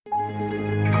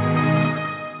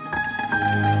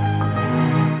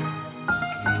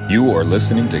You are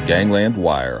listening to Gangland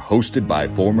Wire, hosted by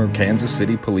former Kansas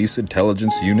City Police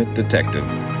Intelligence Unit Detective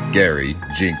Gary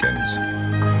Jenkins.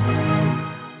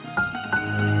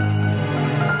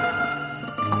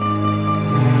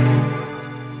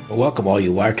 Welcome all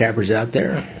you wiretappers out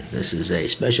there. This is a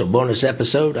special bonus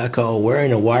episode I call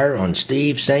Wearing a Wire on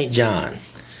Steve St. John.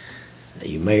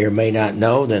 You may or may not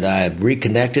know that I've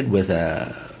reconnected with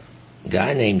a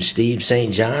guy named Steve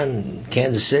St. John in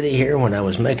Kansas City here when I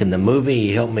was making the movie.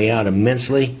 He helped me out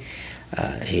immensely.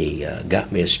 He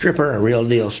got me a stripper, a real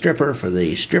deal stripper for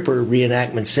the stripper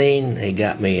reenactment scene. He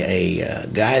got me a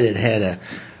guy that had a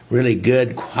really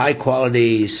good,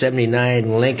 high-quality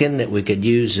 79 Lincoln that we could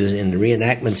use in the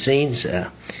reenactment scenes.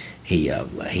 He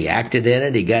acted in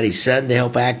it. He got his son to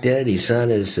help act in it. His son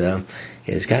is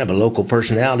kind of a local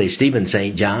personality, Stephen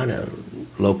St. John, a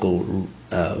local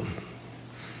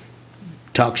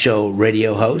talk show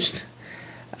radio host.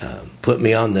 Put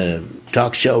me on the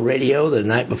talk show radio the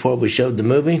night before we showed the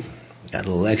movie. Got a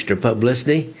little extra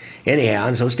publicity. Anyhow,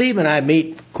 and so Steve and I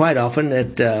meet quite often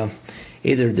at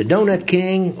either the Donut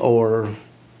King or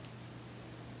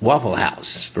Waffle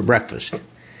House for breakfast.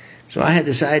 So I had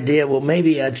this idea, well,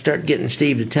 maybe I'd start getting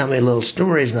Steve to tell me little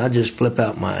stories, and I'd just flip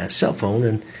out my cell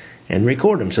phone and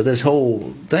record them. So this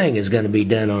whole thing is going to be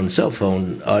done on cell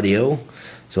phone audio,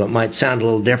 so it might sound a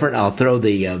little different. I'll throw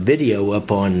the video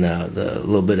up on the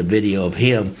little bit of video of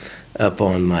him up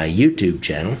on my YouTube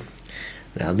channel.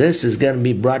 Now, this is going to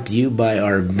be brought to you by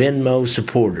our Venmo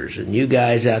supporters. And you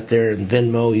guys out there in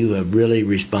Venmo, you have really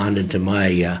responded to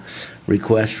my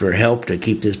request for help to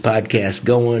keep this podcast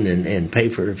going and pay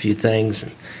for a few things.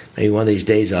 And maybe one of these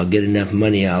days I'll get enough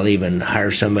money I'll even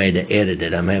hire somebody to edit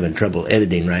it. I'm having trouble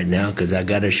editing right now because I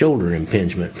got a shoulder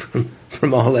impingement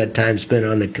from all that time spent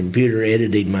on the computer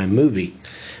editing my movie.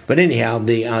 But anyhow,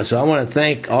 so I want to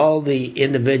thank all the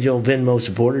individual Venmo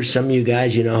supporters. Some of you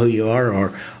guys, you know who you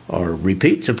are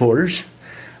repeat supporters.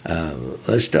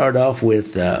 Let's start off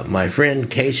with my friend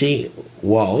Casey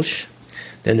Walsh.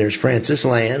 Then there's Francis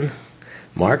Land,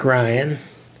 Mark Ryan,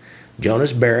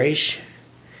 Jonas Barish,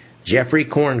 Jeffrey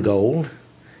Korngold,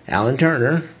 Alan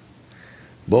Turner,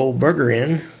 Bo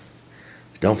Bergerin.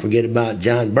 Don't forget about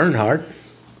John Bernhardt.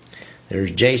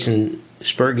 There's Jason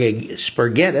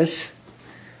Spurgetis.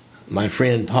 My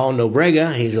friend Paul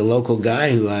Nobrega, he's a local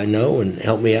guy who I know and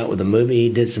helped me out with the movie. He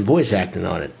did some voice acting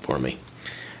on it for me.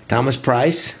 Thomas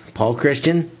Price, Paul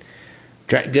Christian,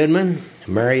 Trent Goodman,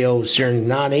 Mario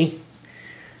Cerniani,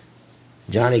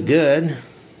 Johnny Good.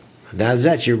 Now, is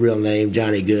that your real name,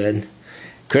 Johnny Good?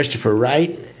 Christopher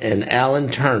Wright, and Alan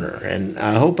Turner. And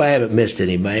I hope I haven't missed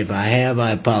anybody. If I have,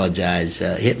 I apologize.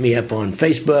 Hit me up on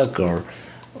Facebook or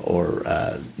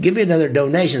give me another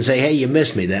donation. Say, hey, you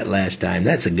missed me that last time.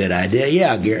 That's a good idea.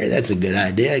 Yeah, Gary, that's a good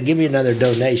idea. Give me another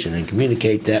donation and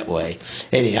communicate that way.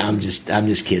 Anyhow, I'm just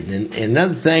kidding. And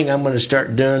another thing I'm going to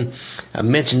start doing, I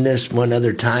mentioned this one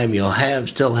other time, you'll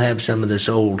still have some of this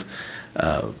old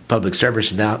public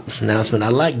service announcement. I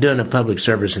like doing a public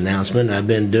service announcement. I've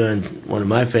been doing one of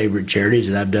my favorite charities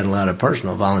that I've done a lot of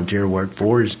personal volunteer work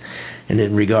for, and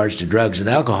in regards to drugs and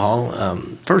alcohol,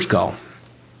 First Call.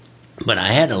 But I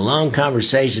had a long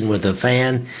conversation with a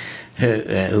fan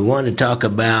who wanted to talk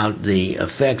about the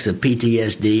effects of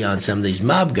PTSD on some of these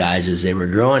mob guys as they were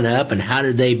growing up, and how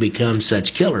did they become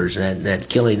such killers, that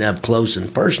killing up close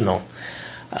and personal.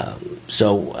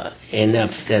 And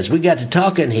as we got to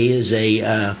talking, he was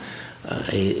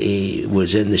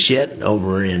in the shit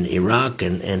over in Iraq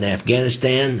and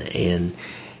Afghanistan, and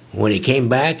when he came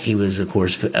back, he was, of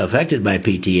course, affected by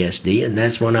PTSD, and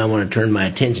that's what I want to turn my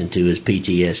attention to is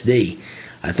PTSD.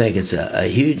 I think it's a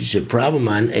huge problem.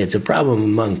 It's a problem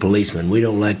among policemen. We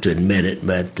don't like to admit it,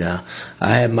 but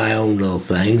I have my own little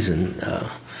things, and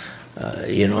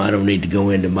I don't need to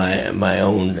go into my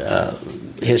own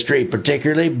history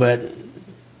particularly, but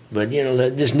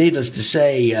just needless to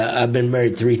say, I've been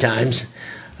married 3 times.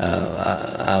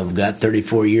 I've got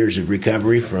 34 years of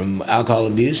recovery from alcohol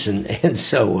abuse, and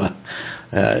so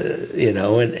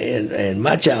and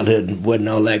my childhood wasn't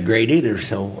all that great either.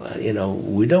 So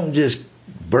we don't just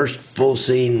burst full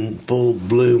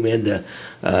bloom into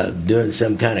doing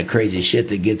some kind of crazy shit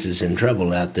that gets us in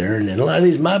trouble out there. And a lot of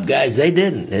these mob guys, they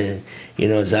didn't.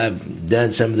 As I've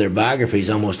done some of their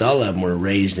biographies, almost all of them were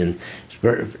raised in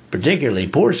particularly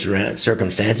poor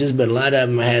circumstances, but a lot of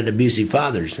them had abusive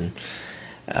fathers, and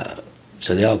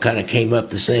so they all kind of came up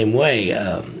the same way.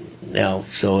 I'm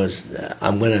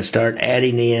going to start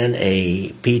adding in a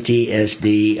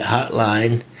PTSD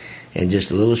hotline and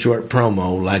just a little short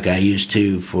promo like I used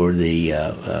to for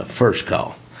the First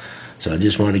Call. So I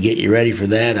just want to get you ready for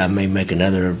that. I may make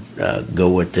another go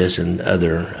with this and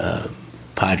other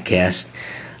podcasts.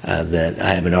 that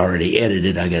I haven't already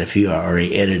edited. I got a few I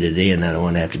already edited in. I don't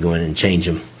want to have to go in and change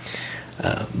them.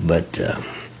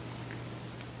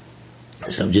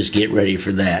 So just get ready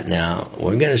for that. Now,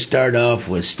 we're going to start off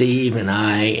with Steve and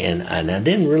I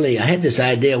had this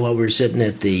idea while we were sitting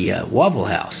at the Waffle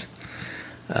House,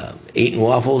 eating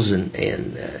waffles, and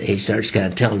he starts kind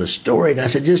of telling a story, and I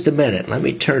said, just a minute, let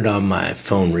me turn on my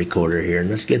phone recorder here, and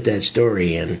let's get that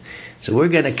story in. So we're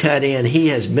going to cut in. He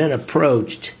has been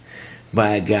approached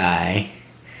by a guy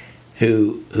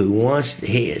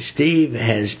Steve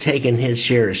has taken his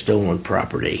share of stolen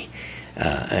property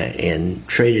and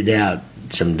traded out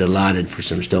some dilaudid for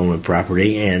some stolen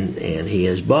property, and he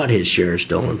has bought his share of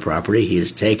stolen property. He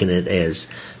has taken it as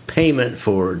payment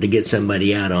to get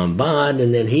somebody out on bond,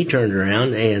 and then he turned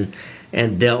around and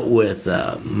dealt with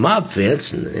mob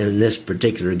fence, and this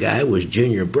particular guy was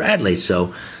Junior Bradley.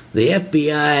 So the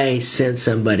FBI sent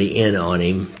somebody in on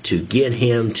him to get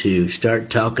him to start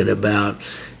talking about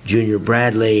Junior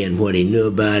Bradley and what he knew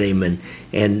about him, and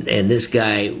this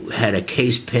guy had a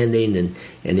case pending, and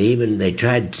even he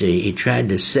tried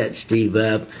to set Steve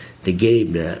up to get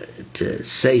him to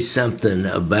say something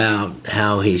about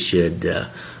how he should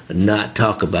not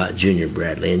talk about Junior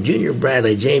Bradley. And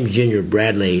James Junior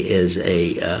Bradley is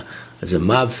a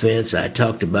mob fence. I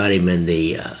talked about him in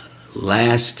the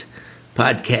last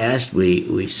podcast.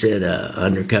 We sent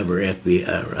undercover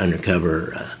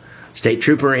state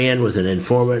trooper in with an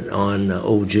informant on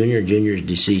old Junior. Junior's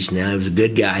deceased now. He was a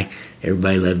good guy.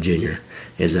 Everybody loved Junior,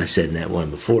 as I said in that one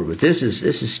before. But this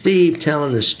is Steve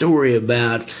telling the story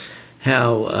about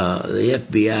how the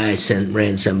FBI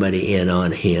ran somebody in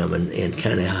on him and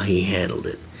kind of how he handled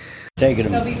it. Taking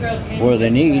them where they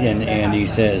need, and he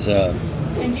says,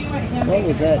 what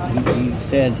was that?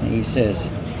 He says,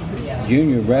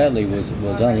 Junior Bradley was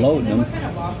unloading them,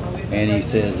 and he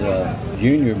says,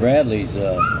 Junior Bradley's,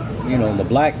 the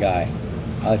black guy.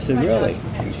 I said, really?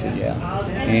 He said, yeah.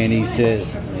 And he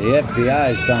says, the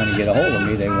FBI is trying to get a hold of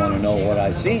me. They want to know what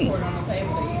I've seen.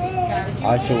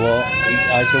 I said,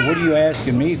 what are you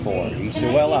asking me for? He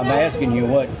said, well, I'm asking you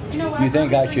what you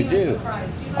think I should do.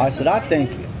 I said, I think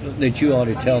that you ought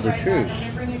to tell the truth.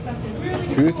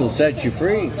 Truth will set you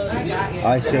free.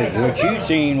 I said, what you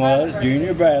seen was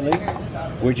Junior Bradley,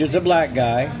 which is a black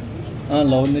guy,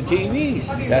 unloading the TVs.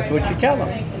 That's what you tell them.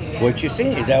 What you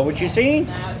seen? Is that what you seen?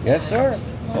 Yes, sir.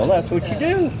 Well, that's what you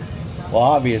do. Well,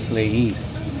 obviously he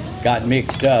got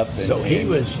mixed up. So he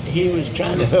was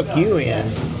trying to hook you in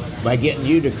by getting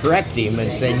you to correct him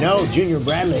and say, no, Junior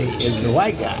Bradley is the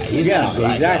white guy. He's not the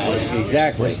black guy.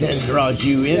 Exactly. Which then draws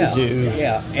you into,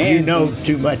 And you know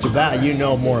too much about it, you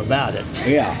know more about it.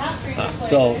 Yeah.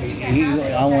 So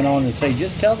I went on to say,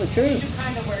 just tell the truth.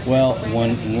 Well,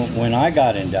 when I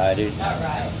got indicted,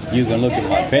 you can look at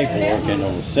my paperwork and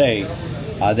it'll say,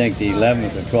 I think the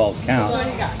 11th or 12th count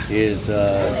is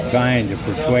trying to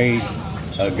persuade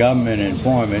a government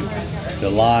informant to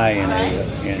lie in a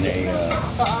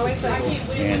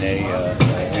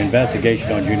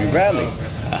investigation on Junior Bradley.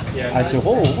 I said,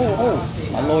 whoa.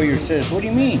 My lawyer says, what do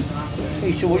you mean?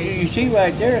 He said, well, you see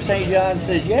right there, St. John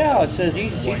says, yeah, it says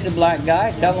he's a black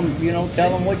guy. Tell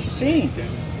him what you seen.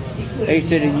 They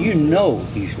said, and you know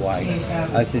he's white.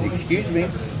 I said, excuse me?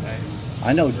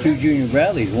 I know two Junior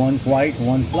Bradleys, one's white and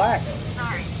one's black.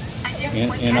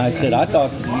 And I said, I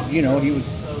thought, he was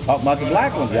talking about the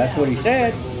black ones. That's what he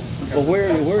said. Well,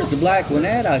 where's the black one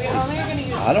at? I said,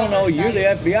 I don't know. You're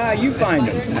the FBI. You find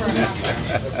him.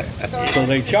 So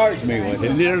they charged me with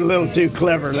it. You're a little too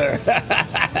clever there.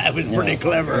 That was pretty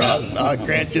clever. I'll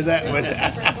grant you that one.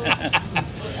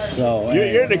 So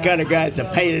you're the kind of guy that's a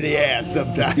pain in the ass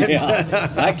sometimes. Yeah,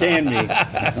 I can be.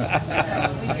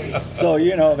 So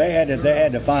they had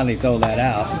to finally throw that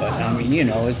out. But I mean,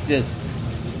 it's just.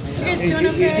 You guys doing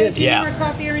okay? Do you want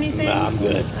coffee or anything? No, I'm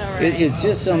good. Right. It's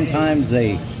just sometimes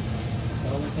they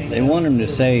want them to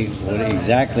say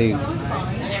exactly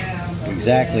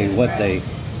what they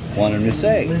want them to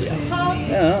say.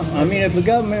 I mean, if the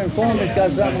government informant's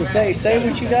got something to say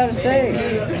what you got to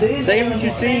say. Say what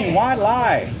you seen. Why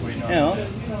lie?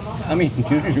 I mean,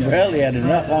 Junior Bradley had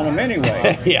enough on him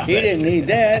anyway. He didn't need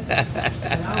that.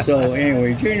 So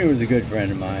anyway, Junior was a good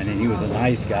friend of mine, and he was a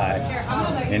nice guy.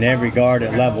 And every guard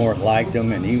at Leavenworth liked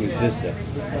him, and he was just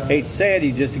hate to say it,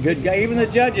 he's just a good guy. Even the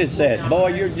judges said,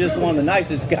 boy, you're just one of the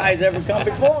nicest guys ever come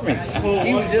before me.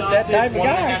 He was just that type of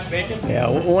guy. Yeah,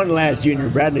 one last Junior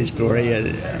Bradley story.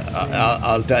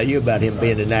 I'll tell you about him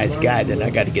being a nice guy, then I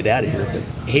got to get out of here. But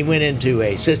he went into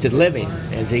assisted living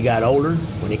as he got older.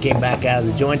 When he came back out of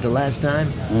the joint the last time,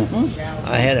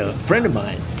 I had a friend of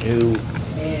mine who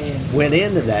went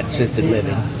into that assisted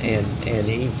living, and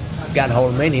he got a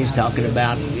hold of me, and he's talking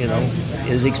about,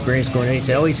 his experience going in. He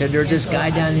said, there's this guy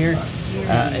down here.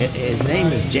 His name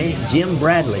is Jim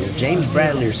Bradley, or James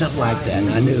Bradley, or something like that.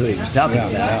 And I knew who he was talking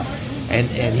about. Yeah.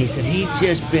 And he said, he's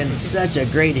just been such a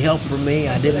great help for me.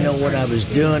 I didn't know what I was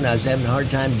doing. I was having a hard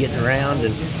time getting around,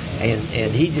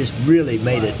 and he just really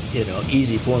made it,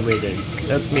 easy for me to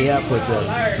hook me up with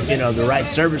the right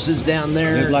services down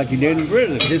there. Just like he did in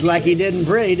prison. Just like he did in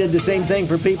prison. He did the same thing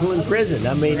for people in prison.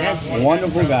 I mean, that's a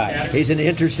wonderful guy. He's an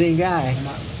interesting guy.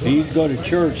 He used to go to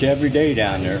church every day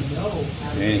down there,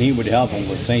 and he would help them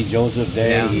with St. Joseph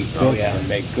Day. Yeah. He cooked and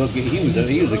baked cookies.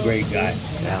 He was a great guy.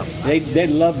 Yeah. They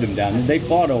loved him down there. They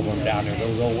fought over him down there,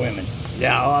 those old women.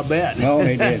 Yeah, I bet. No,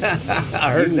 they did.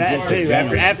 I heard that too.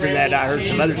 After that, I heard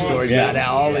some other stories about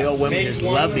how all the old women just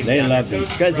loved him. They loved him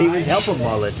because he was helping them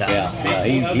all the time. Yeah.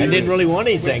 He didn't really want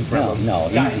anything from them. No,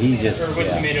 he just.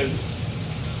 Yeah.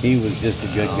 He was just a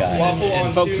good guy.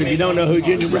 And folks, if you don't know who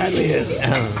Junior Bradley is,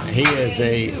 he is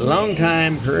a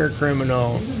longtime career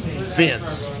criminal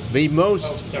fence. The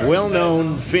most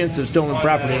well-known fence of stolen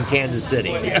property in Kansas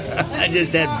City. I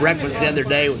just had breakfast the other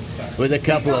day with a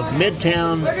couple of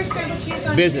Midtown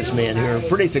businessmen who are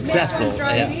pretty successful,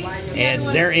 and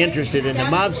they're interested in the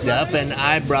mob stuff. And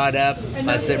I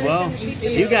said, well,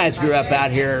 you guys grew up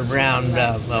out here around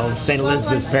St.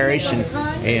 Elizabeth's Parish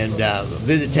and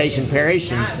Visitation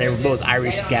Parish, and they were both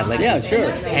Irish Catholic. Yeah, sure.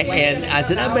 And I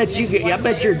said, I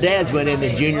bet your dads went into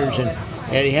Junior's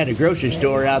and he had a grocery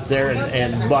store out there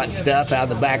and bought stuff out of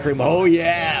the back room. Oh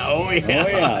yeah.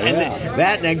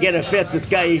 And I get a fifth. This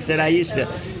guy, he said, I used to,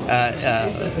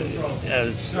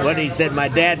 he said, my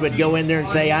dad would go in there and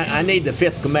say, I need the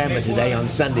fifth commandment today on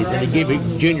Sundays. And he'd give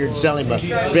Junior and sell him a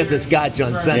fifth of scotch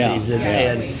on Sundays.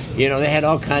 And they had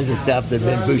all kinds of stuff that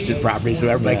had been boosted property, so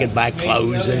everybody could buy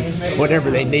clothes and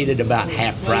whatever they needed about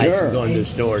half price going to the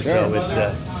store. Sure. So it's...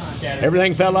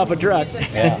 everything fell off a truck.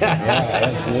 Yeah,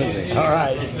 absolutely. All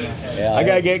right. Yeah, I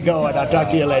got to get going. I'll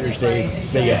talk to you later, Steve.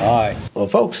 See ya. All right. Well,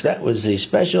 folks, that was the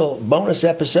special bonus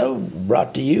episode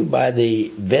brought to you by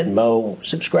the Venmo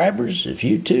subscribers. If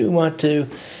you, too, want to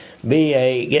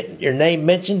get your name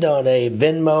mentioned on a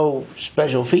Venmo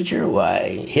special feature, why,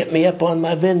 hit me up on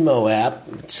my Venmo app.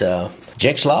 It's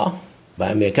Jinx Law.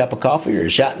 Buy me a cup of coffee or a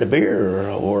shot in a beer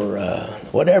or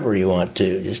whatever you want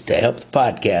to, just to help the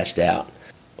podcast out.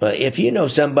 Well, if you know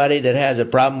somebody that has a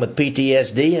problem with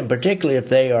PTSD, and particularly if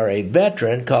they are a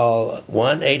veteran, call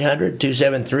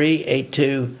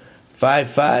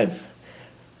 1-800-273-8255.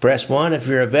 Press 1 if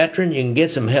you're a veteran. You can get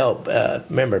some help.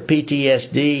 Remember,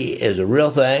 PTSD is a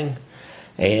real thing,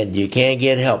 and you can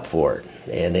get help for it.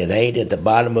 And it ain't at the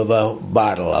bottom of a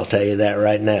bottle, I'll tell you that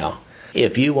right now.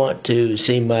 If you want to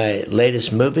see my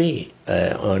latest movie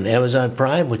on Amazon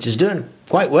Prime, which is doing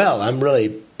quite well, I'm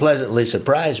really pleasantly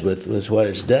surprised with what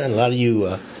it's done. A lot of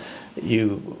you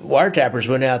wiretappers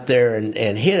went out there and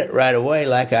hit it right away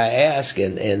like I asked,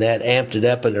 and that amped it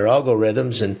up in their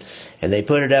algorithms, and they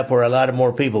put it up where a lot of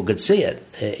more people could see it.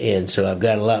 And so I've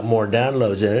got a lot more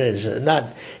downloads in it.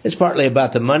 It's partly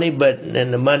about the money,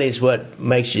 and the money's what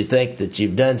makes you think that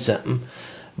you've done something.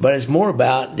 But it's more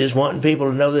about just wanting people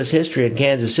to know this history in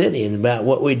Kansas City and about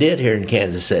what we did here in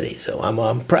Kansas City. So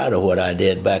I'm proud of what I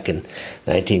did back in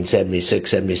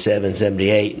 1976, 77,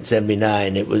 78, and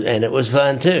 79. It was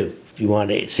fun too. If you want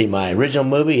to see my original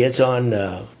movie, it's on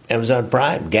Amazon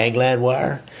Prime, Gangland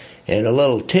Wire. And a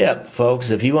little tip, folks,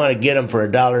 if you want to get them for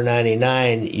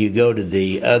 $1.99, you go to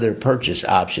the other purchase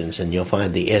options and you'll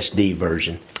find the SD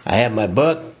version. I have my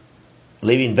book,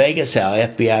 Leaving Vegas, How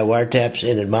FBI Wiretaps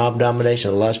Ended Mob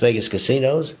Domination of Las Vegas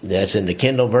Casinos. That's in the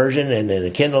Kindle version, and in the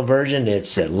Kindle version,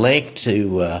 it's a link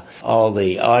to all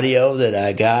the audio that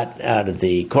I got out of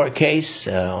the court case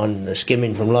on the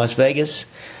skimming from Las Vegas.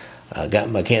 I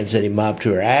got my Kansas City Mob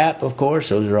Tour app, of course.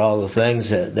 Those are all the things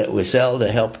that we sell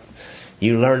to help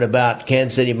you learn about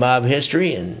Kansas City mob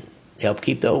history and help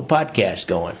keep the old podcast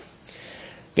going.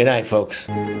 Good night, folks.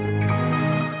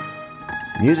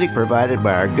 Music provided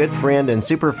by our good friend and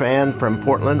superfan from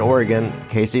Portland, Oregon,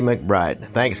 Casey McBride.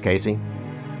 Thanks, Casey.